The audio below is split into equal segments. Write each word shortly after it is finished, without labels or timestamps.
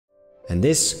And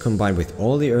this, combined with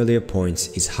all the earlier points,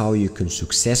 is how you can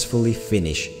successfully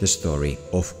finish the story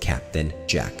of Captain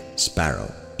Jack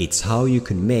Sparrow. It's how you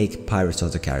can make Pirates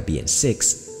of the Caribbean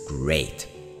 6 great.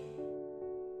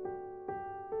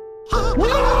 No,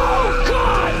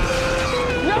 God!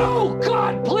 No,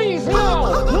 God, please,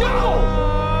 no! No!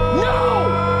 No!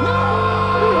 No!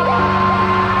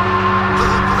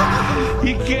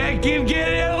 You can't keep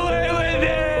getting away with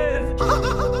this!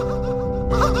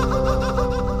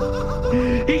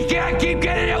 You can't keep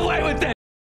getting away with this!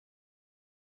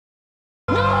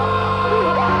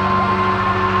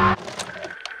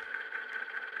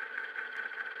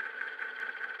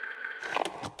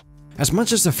 As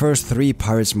much as the first 3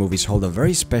 Pirates movies hold a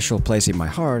very special place in my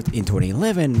heart, in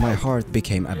 2011 my heart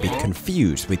became a bit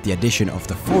confused with the addition of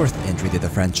the 4th entry to the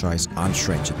franchise,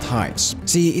 Unstranger Tides.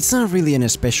 See, it's not really an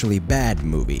especially bad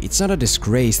movie, it's not a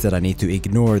disgrace that I need to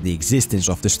ignore the existence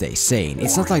of to stay sane.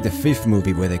 It's not like the 5th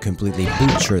movie where they completely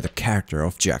butcher the character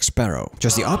of Jack Sparrow.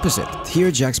 Just the opposite. Here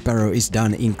Jack Sparrow is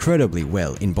done incredibly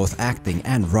well in both acting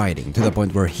and writing, to the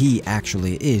point where he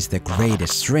actually is the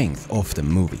greatest strength of the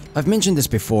movie. I've mentioned this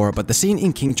before, but the scene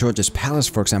in King George's Palace,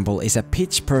 for example, is a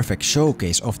pitch-perfect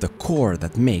showcase of the core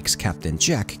that makes Captain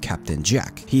Jack Captain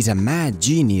Jack. He's a mad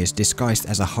genius disguised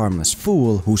as a harmless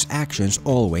fool whose actions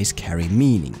always carry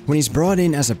meaning. When he's brought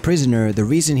in as a prisoner, the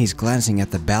reason he's glancing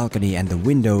at the balcony and the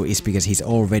window is because he's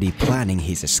already planning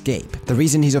his escape. The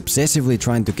reason he's obsessively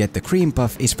trying to get the cream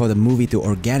puff is for the movie to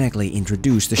organically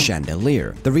introduce the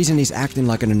chandelier. The reason he's acting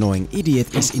like an annoying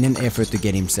idiot is in an effort to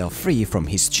get himself free from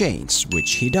his chains,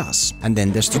 which he does. And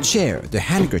then there's the chair, the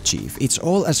handkerchief. It's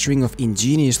all a string of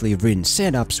ingeniously written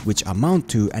setups which amount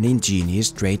to an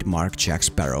ingenious trademark Jack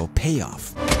Sparrow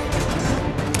payoff.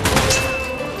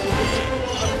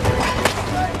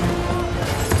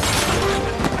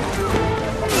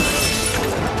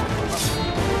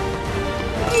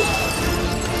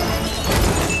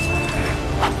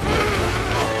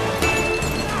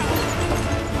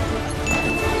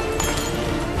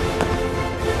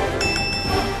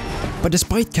 But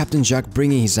despite Captain Jack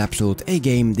bringing his absolute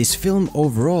A-game, this film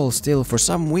overall still for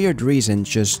some weird reason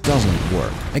just doesn't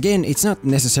work. Again, it's not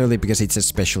necessarily because it's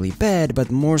especially bad, but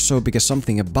more so because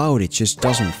something about it just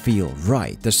doesn't feel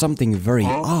right. There's something very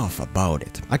off about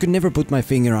it. I could never put my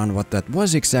finger on what that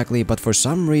was exactly, but for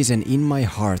some reason in my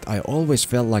heart I always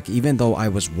felt like even though I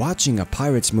was watching a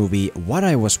Pirates movie, what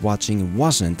I was watching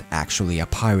wasn't actually a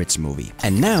Pirates movie.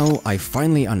 And now I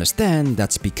finally understand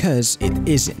that's because it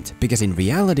isn't. Because in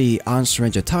reality,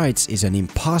 Unstranger Tides is an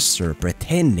impostor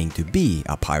pretending to be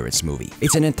a Pirates movie.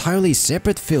 It's an entirely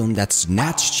separate film that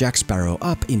snatched Jack Sparrow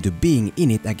up into being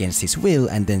in it against his will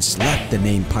and then slapped the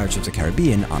name Pirates of the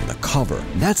Caribbean on the cover.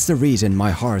 That's the reason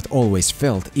my heart always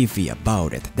felt iffy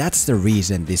about it. That's the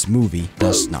reason this movie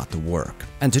does not work.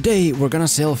 And today we're gonna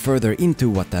delve further into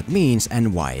what that means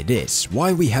and why it is.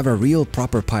 Why we have a real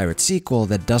proper Pirates sequel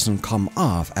that doesn't come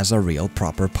off as a real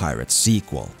proper Pirates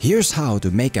sequel. Here's how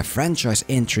to make a franchise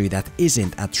entry that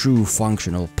isn't a true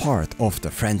functional part of the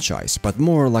franchise, but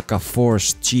more like a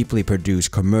forced, cheaply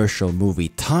produced commercial movie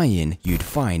tie-in you'd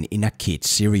find in a kid's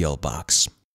cereal box.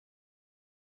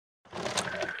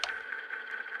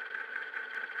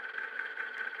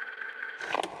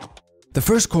 The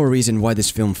first core reason why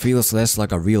this film feels less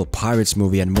like a real Pirates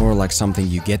movie and more like something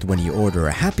you get when you order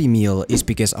a Happy Meal is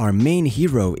because our main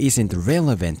hero isn't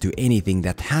relevant to anything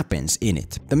that happens in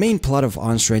it. The main plot of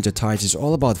Unstranger Tides is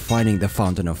all about finding the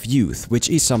Fountain of Youth, which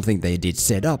is something they did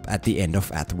set up at the end of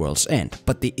At World's End.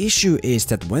 But the issue is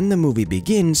that when the movie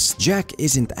begins, Jack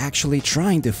isn't actually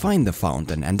trying to find the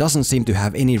fountain and doesn't seem to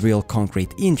have any real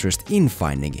concrete interest in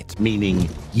finding it. Meaning,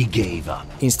 you gave up.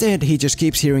 Instead, he just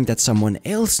keeps hearing that someone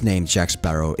else named Jack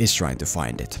Sparrow is trying to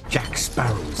find it. Jack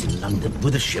Sparrow's in London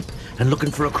with a ship and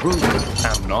looking for a crew.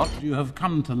 Am not. You have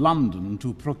come to London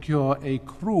to procure a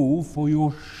crew for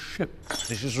your ship.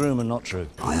 This is rumour, not true.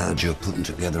 I heard you're putting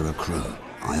together a crew.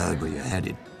 I heard where you're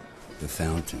headed. The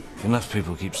fountain. If enough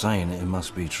people keep saying it, it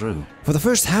must be true. For the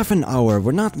first half an hour,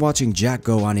 we're not watching Jack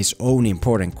go on his own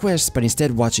important quest, but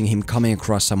instead watching him coming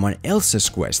across someone else's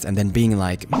quest and then being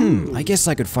like, I guess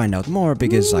I could find out more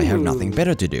because I have nothing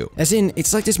better to do. As in,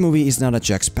 it's like this movie is not a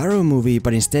Jack Sparrow movie,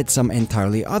 but instead some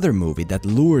entirely other movie that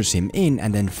lures him in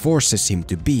and then forces him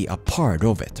to be a part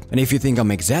of it. And if you think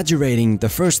I'm exaggerating, the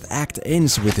first act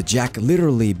ends with Jack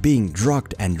literally being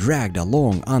drugged and dragged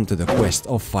along onto the quest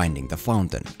of finding the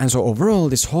fountain. And so overall,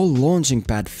 this whole launching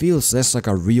pad feels less like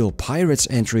a real Pirates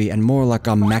entry and more like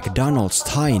a McDonald's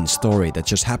tie-in story that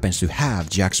just happens to have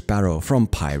Jack Sparrow from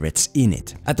Pirates in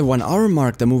it. At the 1 hour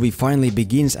mark, the movie finally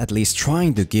begins at least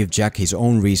trying to give Jack his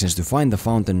own reasons to find the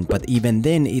fountain, but even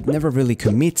then it never really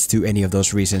commits to any of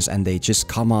those reasons and they just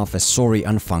come off as sorry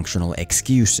unfunctional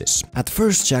excuses. At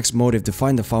first, Jack's motive to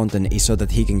find the fountain is so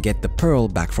that he can get the pearl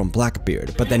back from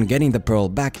Blackbeard, but then getting the pearl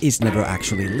back is never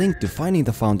actually linked to finding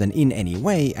the fountain in any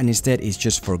way and instead is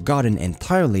just forgotten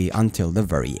entirely until the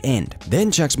very end.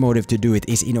 Then Jack's motive to do it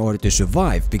is in order to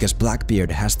survive because Blackbeard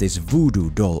has this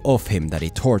voodoo doll of him that he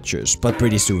tortures, but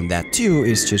pretty soon that too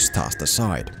is just tossed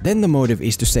aside. Then the motive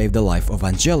is to save the life of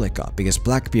Angelica because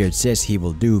Blackbeard says he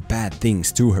will do bad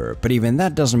things to her, but even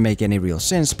that doesn't make any real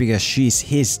sense because she's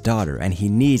his daughter and he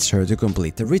needs her to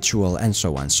complete the ritual and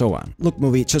so on so on. Look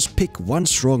movie, just pick one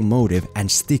strong motive and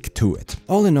stick to it.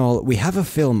 All in all, we have a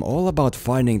film all about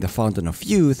finding the fountain of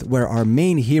youth where our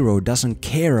main hero doesn't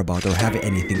care about or have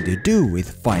anything to do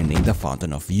with finding the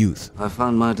fountain of youth. I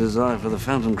found my desire for the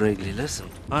fountain greatly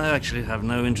lessened. I actually have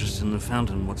no interest in the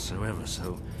fountain whatsoever,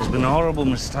 so it's been a horrible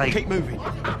mistake. Keep moving.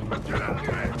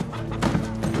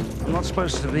 I'm not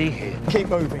supposed to be here. Keep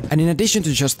moving. And in addition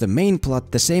to just the main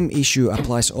plot, the same issue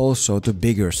applies also to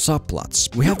bigger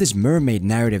subplots. We have this mermaid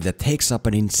narrative that takes up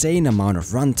an insane amount of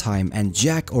runtime and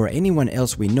Jack or anyone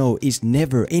else we know is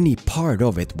never any part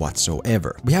of it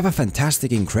whatsoever. We have a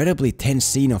fantastic, incredibly tense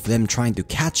scene of them trying to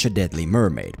catch a deadly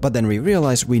mermaid, but then we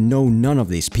realize we know none of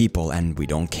these people and we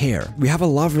don't care. We have a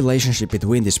love relationship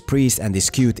between this priest and this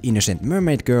cute innocent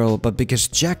mermaid girl, but because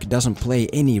Jack doesn't play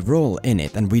any role in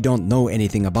it and we don't know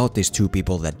anything about these two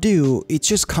people that do, it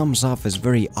just comes off as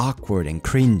very awkward and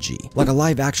cringy. Like a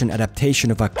live-action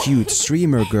adaptation of a cute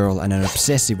streamer girl and an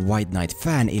obsessive White Knight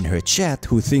fan in her chat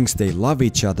who thinks they love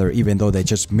each other even though they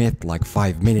just met like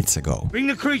 5 minutes ago. Bring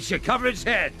the creature, cover its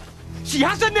head. She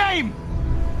has a name!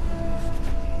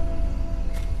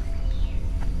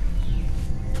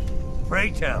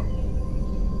 Pray tell.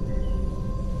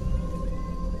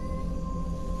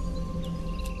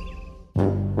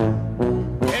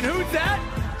 And who's that?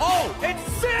 Oh, it's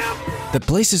Sam! The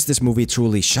places this movie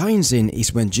truly shines in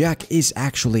is when Jack is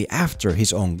actually after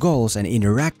his own goals and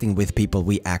interacting with people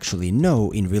we actually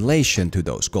know in relation to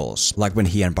those goals, like when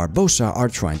he and Barbossa are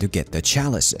trying to get the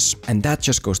chalices. And that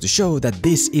just goes to show that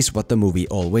this is what the movie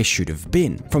always should have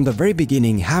been. From the very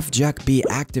beginning, have Jack be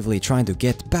actively trying to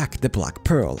get back the Black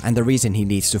Pearl, and the reason he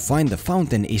needs to find the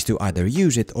fountain is to either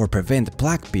use it or prevent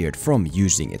Blackbeard from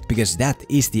using it, because that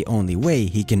is the only way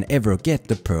he can ever get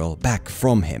the pearl back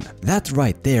from him. That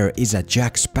right there is a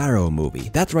Jack Sparrow movie.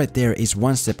 That right there is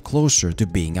one step closer to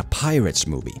being a Pirates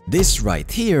movie. This right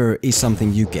here is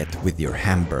something you get with your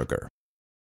hamburger.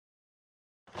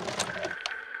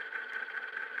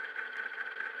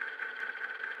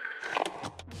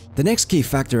 The next key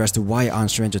factor as to why On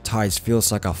Stranger Tides feels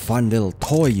like a fun little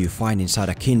toy you find inside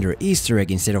a Kinder Easter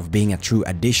egg instead of being a true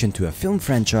addition to a film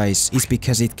franchise is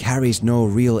because it carries no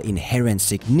real inherent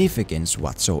significance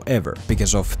whatsoever,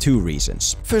 because of two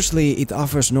reasons. Firstly, it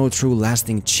offers no true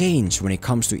lasting change when it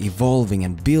comes to evolving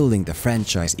and building the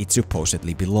franchise it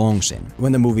supposedly belongs in.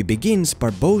 When the movie begins,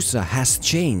 Barbossa has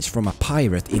changed from a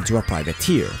pirate into a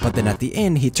privateer, but then at the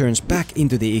end he turns back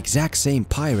into the exact same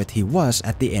pirate he was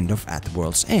at the end of At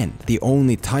World's End. The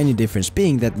only tiny difference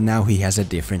being that now he has a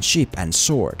different ship and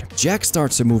sword. Jack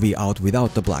starts the movie out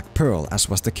without the Black Pearl, as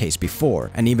was the case before,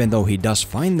 and even though he does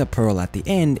find the pearl at the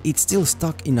end, it's still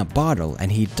stuck in a bottle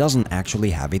and he doesn't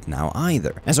actually have it now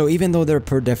either. And so even though there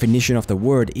per definition of the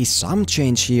word is some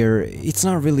change here, it's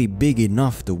not really big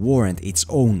enough to warrant its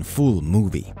own full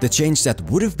movie. The change that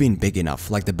would have been big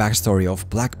enough, like the backstory of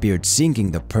Blackbeard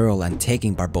sinking the pearl and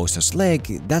taking Barbossa's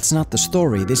leg, that's not the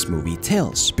story this movie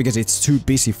tells, because it's too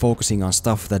busy focusing on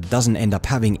stuff that doesn't end up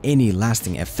having any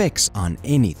lasting effects on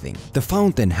anything. The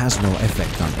fountain has no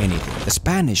effect on anything. The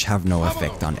Spanish have no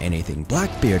effect on anything.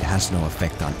 Blackbeard has no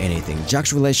effect on anything.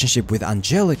 Jack's relationship with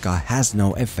Angelica has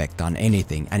no effect on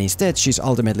anything, and instead she's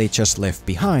ultimately just left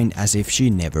behind as if she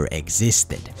never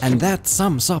existed. And that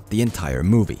sums up the entire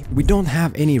movie. We don't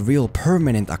have any real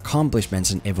permanent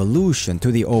accomplishments and evolution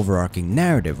to the overarching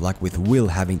narrative, like with Will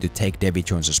having to take Debbie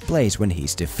Jones's place when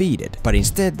he's defeated, but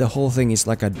instead the whole thing is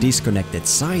like a disconnected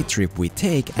side trip we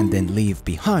take and then leave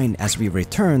behind as we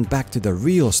return back to the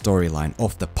real storyline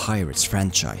of the Pirates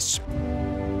franchise.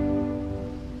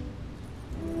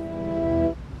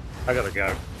 I gotta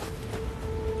go.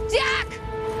 Jack!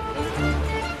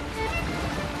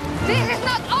 This is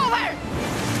not over!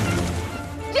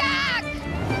 Jack!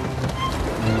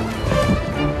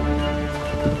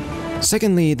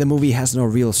 Secondly, the movie has no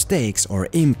real stakes or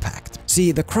impact.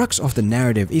 See, the crux of the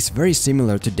narrative is very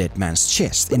similar to Dead Man's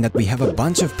Chest, in that we have a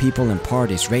bunch of people and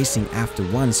parties racing after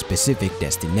one specific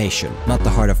destination. Not the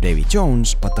heart of Davy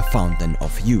Jones, but the fountain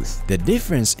of youth. The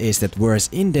difference is that whereas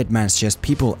in Dead Man's Chest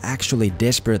people actually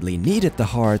desperately needed the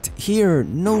heart, here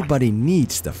nobody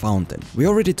needs the fountain. We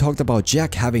already talked about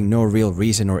Jack having no real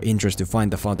reason or interest to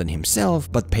find the fountain himself,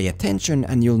 but pay attention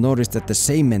and you'll notice that the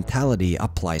same mentality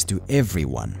applies to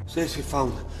everyone. Says we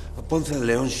found a Ponce de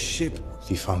Leon's ship.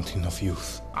 The Fountain of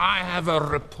Youth. I have a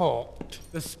report.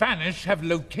 The Spanish have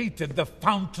located the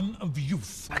Fountain of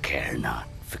Youth. I care not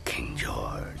for King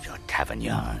George or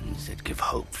Tavernians that give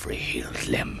hope for a healed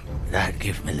limb. But I'd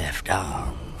give me left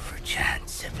arm for a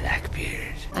chance at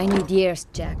Blackbeard. I need years,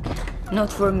 Jack.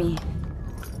 Not for me.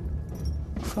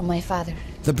 For my father.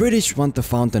 The British want the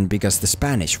fountain because the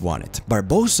Spanish want it.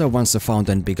 Barbossa wants the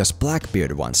fountain because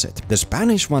Blackbeard wants it. The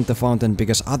Spanish want the fountain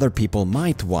because other people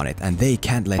might want it, and they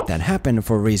can't let that happen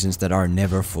for reasons that are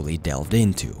never fully delved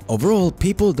into. Overall,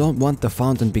 people don't want the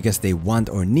fountain because they want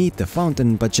or need the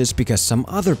fountain, but just because some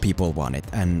other people want it,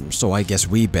 and so I guess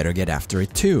we better get after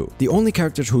it too. The only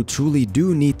characters who truly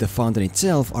do need the fountain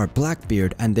itself are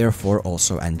Blackbeard and therefore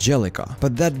also Angelica.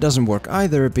 But that doesn't work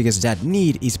either, because that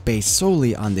need is based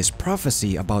solely on this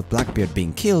prophecy about Blackbeard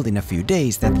being killed in a few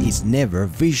days that is never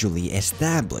visually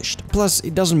established. Plus,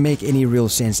 it doesn't make any real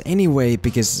sense anyway,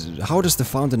 because how does the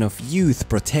Fountain of Youth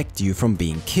protect you from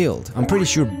being killed? I'm pretty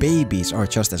sure babies are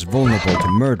just as vulnerable to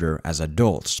murder as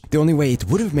adults. The only way it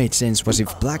would have made sense was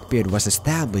if Blackbeard was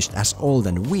established as old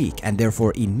and weak and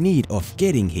therefore in need of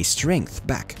getting his strength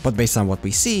back. But based on what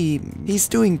we see, he's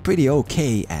doing pretty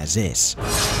okay as is.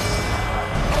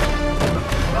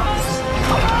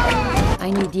 I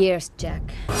need years, Jack.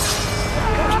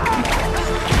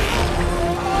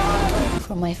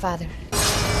 For my father.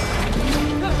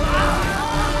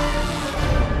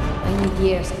 I need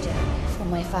years, Jack. For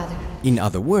my father. In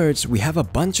other words, we have a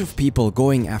bunch of people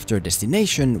going after a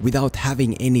destination without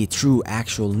having any true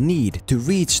actual need to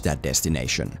reach that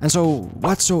destination. And so,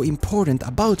 what's so important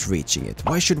about reaching it?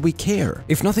 Why should we care?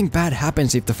 If nothing bad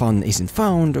happens if the fountain isn't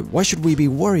found, why should we be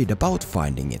worried about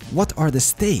finding it? What are the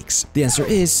stakes? The answer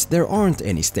is, there aren't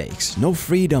any stakes. No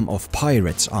freedom of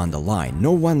pirates on the line.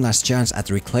 No one last chance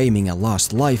at reclaiming a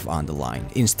lost life on the line.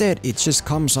 Instead, it just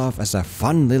comes off as a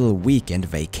fun little weekend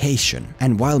vacation.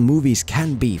 And while movies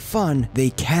can be fun, they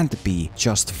can't be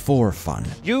just for fun.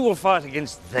 You will fight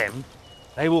against them,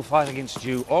 they will fight against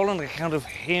you, all on account of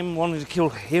him wanting to kill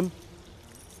him.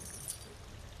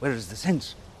 Where is the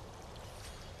sense?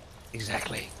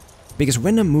 Exactly. Because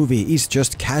when a movie is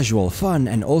just casual fun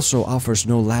and also offers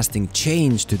no lasting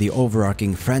change to the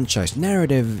overarching franchise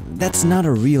narrative, that's not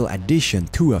a real addition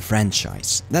to a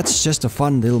franchise. That's just a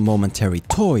fun little momentary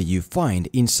toy you find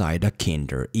inside a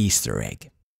Kinder Easter egg.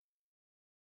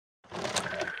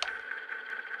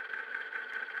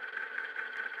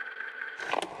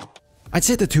 I'd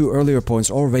say the two earlier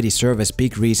points already serve as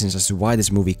big reasons as to why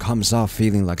this movie comes off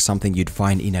feeling like something you'd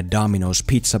find in a Domino's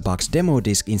Pizza Box demo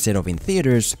disc instead of in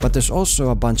theaters, but there's also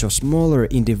a bunch of smaller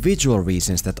individual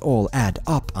reasons that all add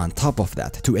up on top of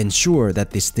that to ensure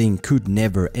that this thing could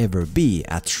never ever be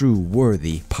a true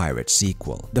worthy pirate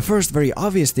sequel. The first very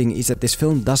obvious thing is that this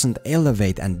film doesn't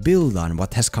elevate and build on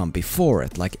what has come before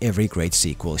it like every great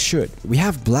sequel should. We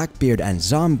have Blackbeard and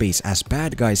zombies as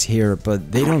bad guys here,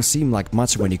 but they don't seem like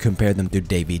much when you compare them to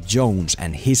Davy Jones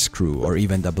and his crew, or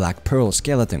even the Black Pearl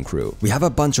skeleton crew. We have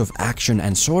a bunch of action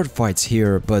and sword fights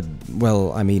here, but,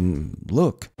 well, I mean,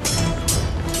 look.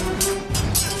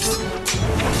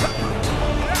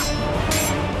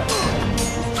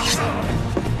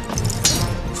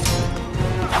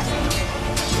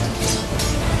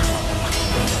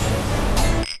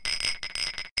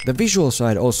 The visual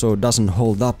side also doesn't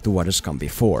hold up to what has come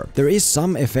before. There is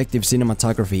some effective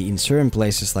cinematography in certain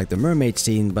places like the mermaid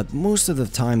scene, but most of the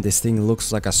time this thing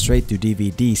looks like a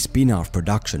straight-to-DVD spin-off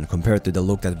production compared to the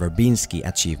look that Verbinski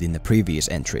achieved in the previous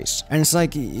entries. And it's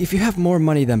like, if you have more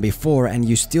money than before and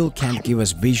you still can't give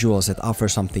us visuals that offer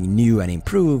something new and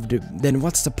improved, then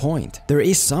what's the point? There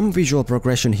is some visual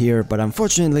progression here, but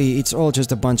unfortunately it's all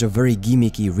just a bunch of very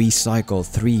gimmicky recycled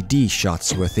 3D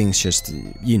shots where things just,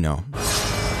 you know.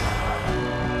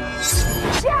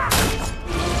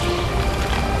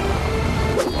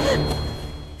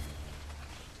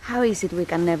 How is it we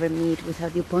can never meet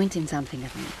without you pointing something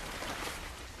at me?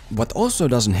 What also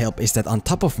doesn't help is that on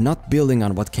top of not building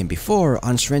on what came before,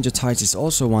 On Stranger Tides is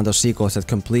also one of those sequels that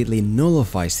completely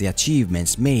nullifies the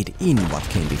achievements made in what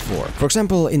came before. For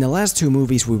example, in the last two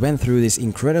movies we went through this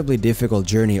incredibly difficult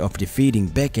journey of defeating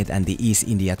Beckett and the East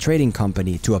India Trading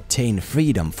Company to obtain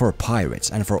freedom for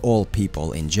pirates and for all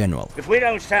people in general. If we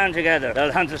don't stand together,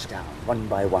 they'll hunt us down, one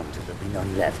by one, till there'll be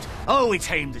none left. Oh, we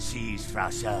tamed the seas for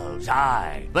ourselves,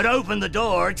 aye, but open the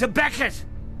door to Beckett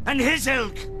and his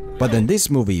ilk. But then this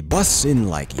movie busts in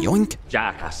like yoink.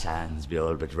 Jack, our sands be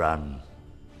all but run.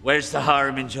 Where's the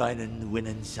harm in joining the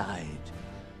winning side?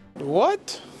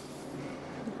 What?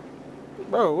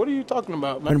 Bro, what are you talking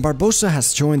about, man? When Barbossa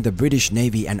has joined the British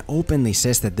Navy and openly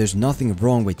says that there's nothing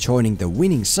wrong with joining the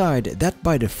winning side, that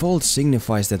by default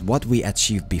signifies that what we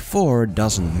achieved before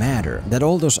doesn't matter. That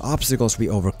all those obstacles we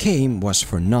overcame was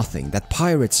for nothing. That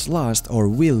pirates lost or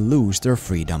will lose their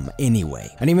freedom anyway.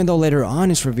 And even though later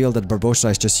on it's revealed that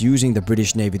Barbossa is just using the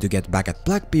British Navy to get back at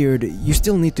Blackbeard, you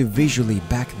still need to visually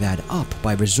back that up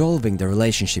by resolving the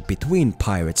relationship between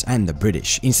pirates and the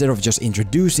British, instead of just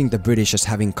introducing the British as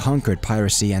having conquered piracy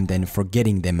and then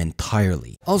forgetting them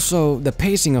entirely. Also, the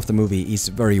pacing of the movie is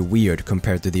very weird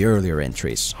compared to the earlier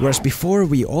entries. Whereas before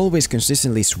we always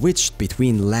consistently switched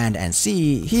between land and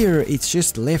sea, here it's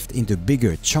just left into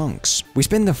bigger chunks. We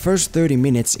spend the first 30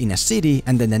 minutes in a city,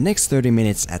 and then the next 30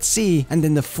 minutes at sea, and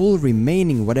then the full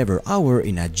remaining whatever hour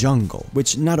in a jungle,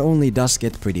 which not only does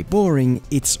get pretty boring,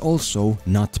 it's also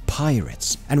not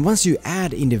pirates. And once you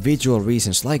add individual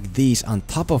reasons like these on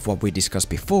top of what we discussed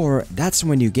before, that's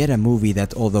when you get a movie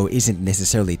that, although isn't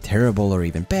necessarily terrible or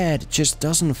even bad, just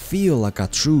doesn't feel like a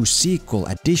true sequel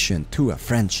addition to a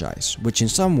franchise, which in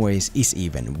some ways is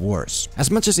even worse.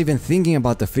 As much as even thinking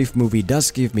about the fifth movie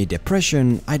does give me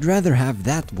depression, I'd rather have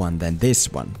that one than this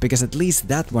one, because at least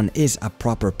that one is a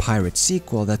proper pirate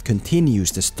sequel that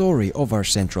continues the story of our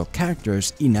central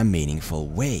characters in a meaningful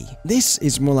way. This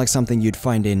is more like something you'd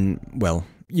find in, well,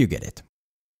 you get it.